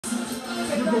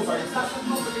go by yourself.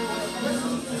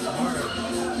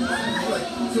 Like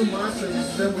 2 months, and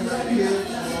then we got kids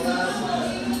and all that.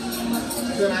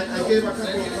 Then I gave a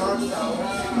couple of talks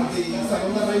at the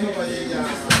Salón de Reino by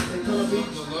Daytona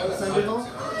Beach, San Diego.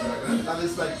 That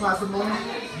is like Pasamon.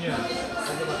 Yeah.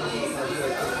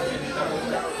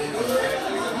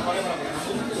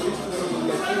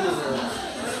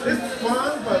 It's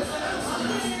fun, but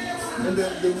and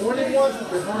the morning ones is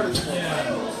the hardest one. Yeah.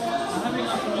 I'm having a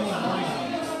really morning.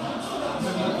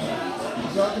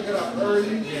 You have to get up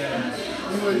early. Yeah.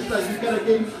 You know, it's like you gotta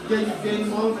get your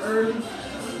game on early.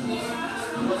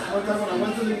 One time when I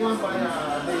went to the one by the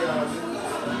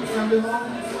assembly hall,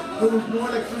 there was no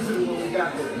electricity when we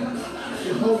got there.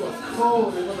 The hall was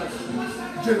cold. It was like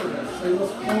generator, so it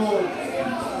was cold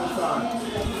outside.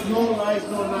 No lights,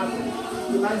 no nothing.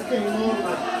 The lights came on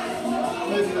like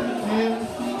maybe like 10 or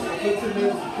 15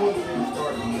 minutes before the game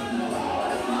started.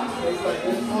 It's like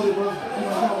it's all the work. You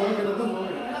know how we're gonna do.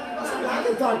 I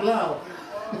can talk loud.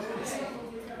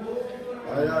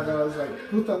 I was like,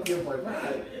 who thought the boy?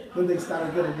 When they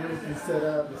started getting everything set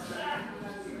up, it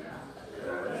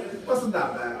wasn't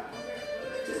that bad.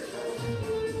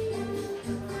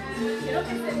 Quiero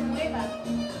que se mueva.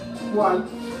 ¿Cuál?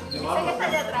 Ese que está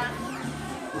allá atrás.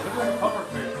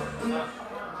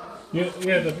 Yeah,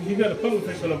 you got a puddle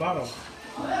fish on the bottom.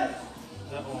 No,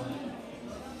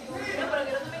 pero quiero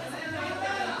también que se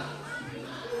mueva.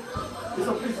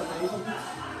 Hizo pizza, me hizo pizza.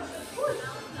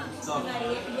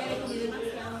 María, que ya le comí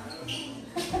demasiado.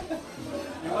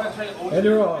 And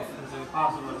they're off.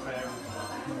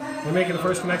 We're making the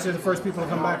first connection. The first people to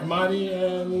come back, Marty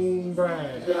and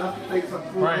Brad. You have to take some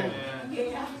food. Brian.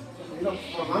 Yeah. You know,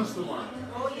 for lunch tomorrow.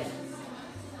 Oh, yes.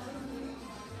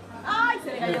 Ay,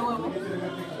 se le cayó huevo.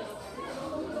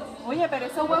 Oye, pero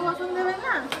esos huevos son de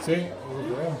verdad. Sí.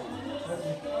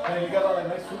 Hey, you got all that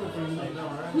nice food for you.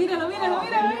 Míralo, míralo,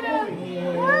 míralo,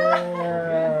 míralo.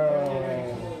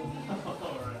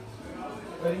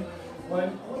 Ready? 1,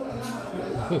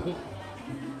 2.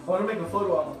 I want to make a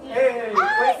photo of him. Hey,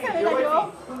 Ay, se le you're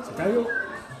cayó. Se cayó.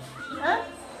 ¿Ah?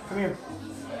 Come here.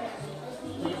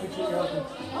 Take a picture of your husband.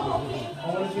 I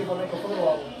want to see if I make a photo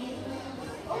of him.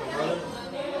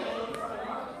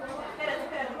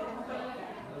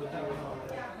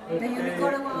 ¿Te dio mi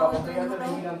coro La botella de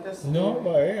gigantes. No,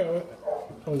 but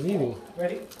I was eating.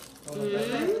 Ready? Oh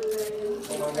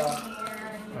my God.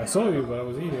 I saw you, but I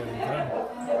was eating at the time.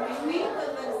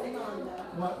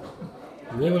 What?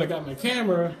 And then when I got my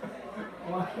camera,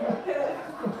 1,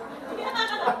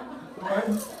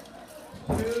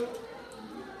 2.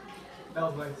 That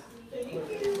was nice. I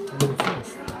didn't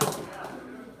finish.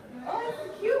 Oh,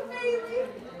 cute baby.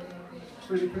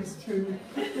 Pretty too.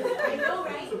 I know,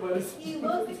 right? Y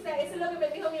vos, eso es lo que me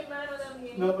dijo mi hermano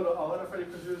también. No, but ahora Freddy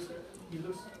producer, he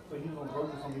looks like he's on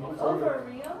broken something. Oh, for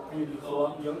real? He's a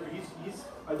lot younger.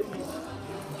 I think he's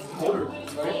older,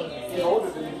 right? He's older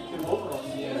than both of us.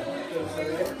 Yeah. So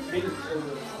they're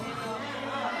older.